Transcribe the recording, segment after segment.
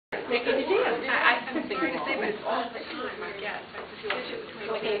Make it a deal. I'm sorry to say, but it's all the time, I guess. I just wish it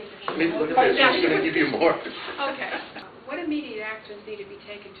was Okay. Look at this, she's going to give you more. Okay. What immediate actions need to be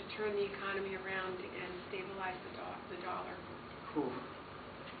taken to turn the economy around and stabilize the dollar? Whew.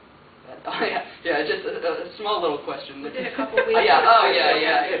 Yeah, just a small little question. Within a couple weeks. Yeah. Oh,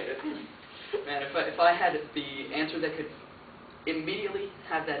 yeah. Man, if I had the answer that could immediately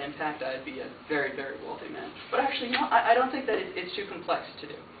have that impact, I'd be a very, very wealthy man. But actually, no, I don't think that it's too complex to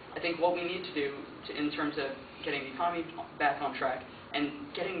do. I think what we need to do in terms of getting the economy back on track and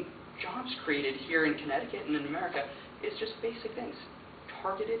getting jobs created here in Connecticut and in America is just basic things.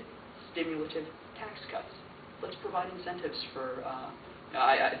 Targeted, stimulative tax cuts. Let's provide incentives for,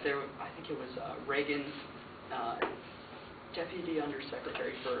 I think it was Reagan's Deputy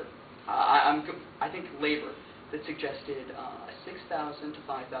Undersecretary for, I think labor, that suggested a $6,000 to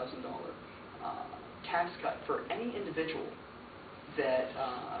 $5,000 tax cut for any individual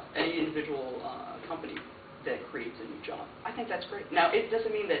company that creates a new job. I think that's great. Now, it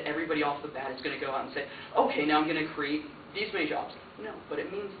doesn't mean that everybody off the bat is going to go out and say, okay, now I'm going to create these many jobs. No, but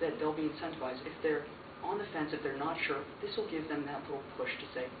it means that they'll be incentivized. If they're on the fence, if they're not sure, this will give them that little push to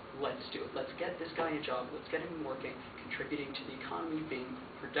say, let's do it. Let's get this guy a job. Let's get him working, contributing to the economy, being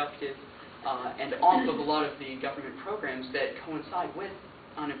productive, and off of a lot of the government programs that coincide with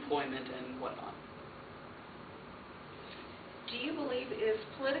unemployment and whatnot. Do you believe it is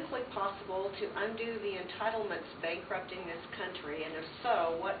politically possible to undo the entitlements bankrupting this country? And if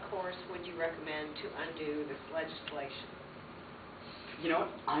so, what course would you recommend to undo this legislation? You know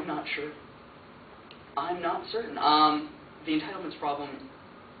what? I'm not sure. I'm not certain. The entitlements problem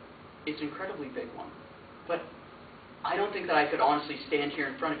is an incredibly big one. But I don't think that I could honestly stand here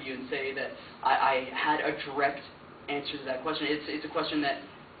in front of you and say that I had a direct answer to that question. It's a question that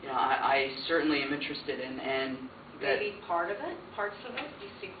I certainly am interested in, and maybe parts of it. Do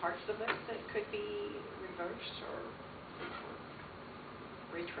you see parts of it that could be reversed or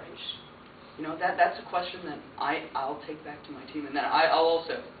retrenched? That's a question that I'll take back to my team, and then I'll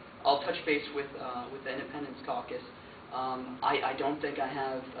touch base with the Independence Caucus. I don't think I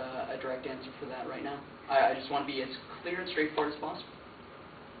have a direct answer for that right now. I just want to be as clear and straightforward as possible.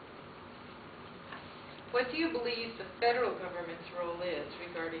 What do you believe the federal government's role is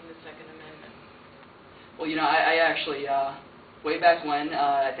regarding the Second Amendment? Well, I actually, way back when,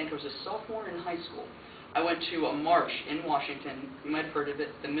 I think I was a sophomore in high school, I went to a march in Washington. You might have heard of it,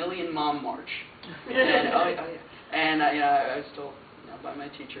 the Million Mom March. And, and I was told by my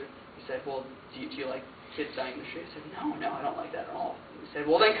teacher, he said, well, do you like kids dying in the street? I said, no, I don't like that at all. He said,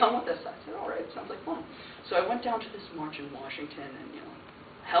 well, then come with us. I said, all right, sounds like fun. So I went down to this march in Washington and,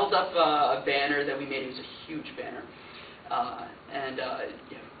 held up a banner that we made. It was a huge banner.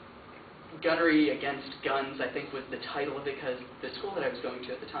 Gunnery Against Guns, I think, was the title of it, because the school that I was going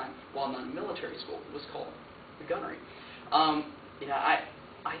to at the time, while not a military school, was called the Gunnery.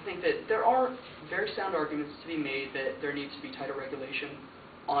 I think that there are very sound arguments to be made that there needs to be tighter regulation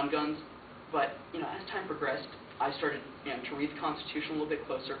on guns, but as time progressed, I started to read the Constitution a little bit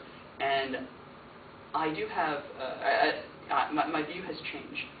closer, and I do have my view has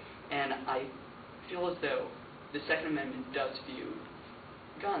changed, and I feel as though the Second Amendment does view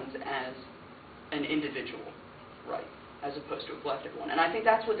guns as an individual right, as opposed to a collective one. And I think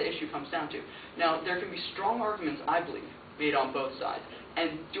that's what the issue comes down to. Now, there can be strong arguments, I believe, made on both sides.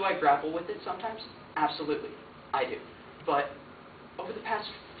 And do I grapple with it sometimes? Absolutely, I do. But over the past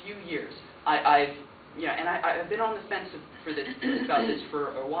few years, I've been on the fence about this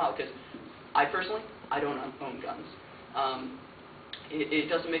for a while, because I personally don't own guns. It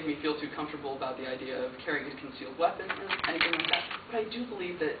doesn't make me feel too comfortable about the idea of carrying a concealed weapon or anything like that. But I do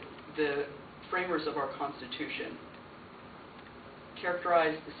believe that the framers of our Constitution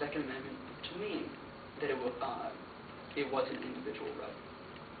characterized the Second Amendment to mean that it was an individual right.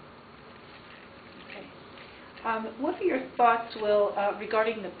 Okay. What are your thoughts, Will,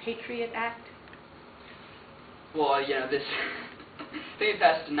 regarding the Patriot Act? Well, this I think it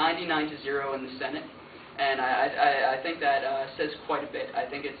passed 99-0 in the Senate. And I think that says quite a bit. I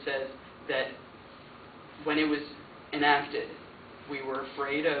think it says that when it was enacted, we were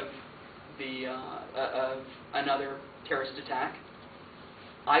afraid of another terrorist attack.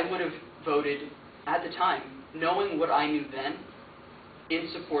 I would have voted at the time, knowing what I knew then, in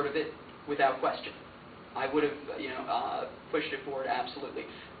support of it without question. I would have pushed it forward absolutely.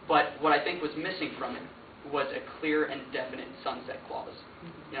 But what I think was missing from it was a clear and definite sunset clause.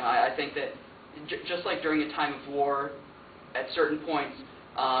 I think that just like during a time of war, at certain points,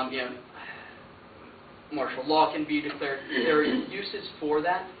 martial law can be declared. There are uses for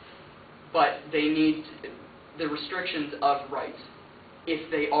that, but they need the restrictions of rights if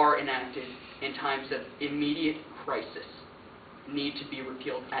they are enacted in times of immediate crisis, need to be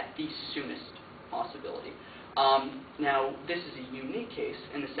repealed at the soonest possibility. Now, this is a unique case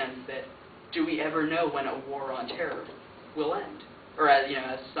in the sense that do we ever know when a war on terror will end? Or as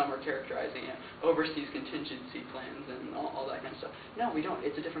some are characterizing it, overseas contingency plans and all that kind of stuff. No, we don't.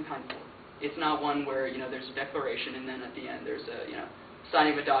 It's a different kind of war. It's not one where there's a declaration and then at the end there's a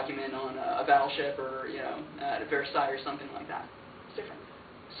signing of a document on a battleship or at Versailles or something like that. It's different.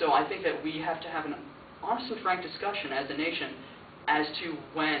 So I think that we have to have an honest and frank discussion as a nation as to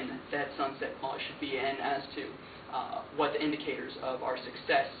when that sunset clause should be and as to what the indicators of our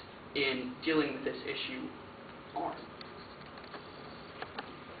success in dealing with this issue are.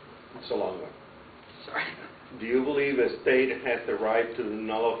 It's a long one. Sorry. Do you believe a state has the right to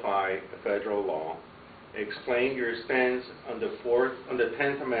nullify a federal law? Explain your stance on the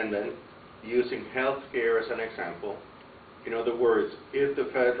 10th Amendment using health care as an example. In other words, if the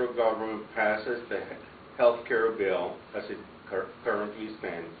federal government passes the health care bill as it currently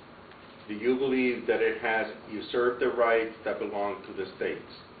stands, do you believe that it has usurped the rights that belong to the states?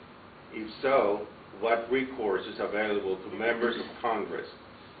 If so, what recourse is available to members of Congress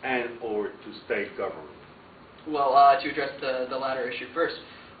and or to state government? Well, to address the latter issue first,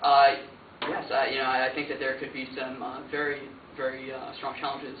 yes, I think that there could be some very, very strong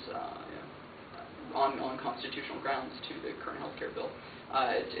challenges on constitutional grounds to the current health care bill.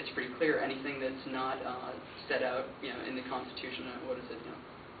 It's pretty clear anything that's not set out, in the Constitution. What is it?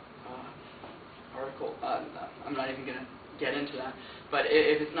 Article. I'm not even going to get into that. But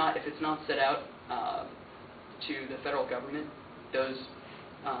if it's not set out to the federal government, those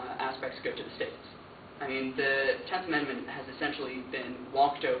aspects go to the states. I mean, the 10th Amendment has essentially been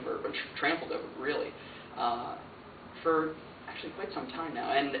walked over, or trampled over, really, for actually quite some time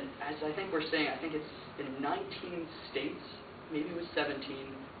now. And as I think we're saying, I think it's in 19 states, maybe it was 17,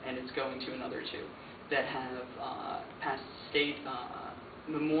 and it's going to another 2, that have passed state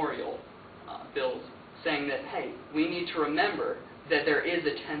memorial bills saying that, hey, we need to remember that there is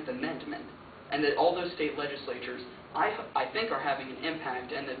a 10th Amendment, and that all those state legislatures, I think, are having an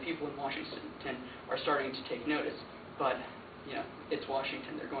impact, and that people in Washington are starting to take notice. But, it's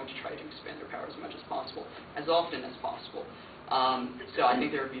Washington. They're going to try to expand their power as much as possible, as often as possible. So I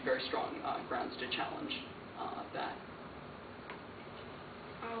think there would be very strong grounds to challenge that.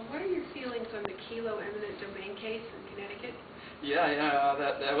 What are your feelings on the Kelo eminent domain case in Connecticut? Yeah,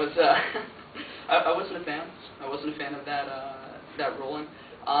 that was. I wasn't a fan. I wasn't a fan of that ruling.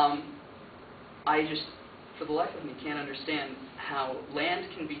 I just, for the life of me, can't understand how land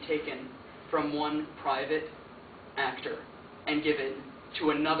can be taken from one private actor and given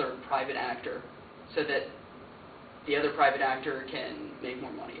to another private actor so that the other private actor can make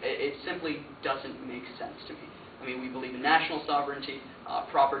more money. It simply doesn't make sense to me. I mean, we believe in national sovereignty.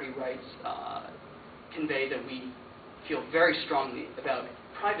 Property rights convey that we feel very strongly about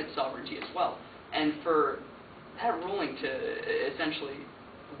private sovereignty as well. And for that ruling to essentially,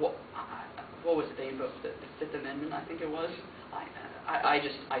 what was it they invoked, the Fifth Amendment, I think it was?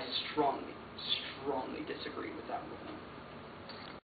 I strongly disagree with that ruling.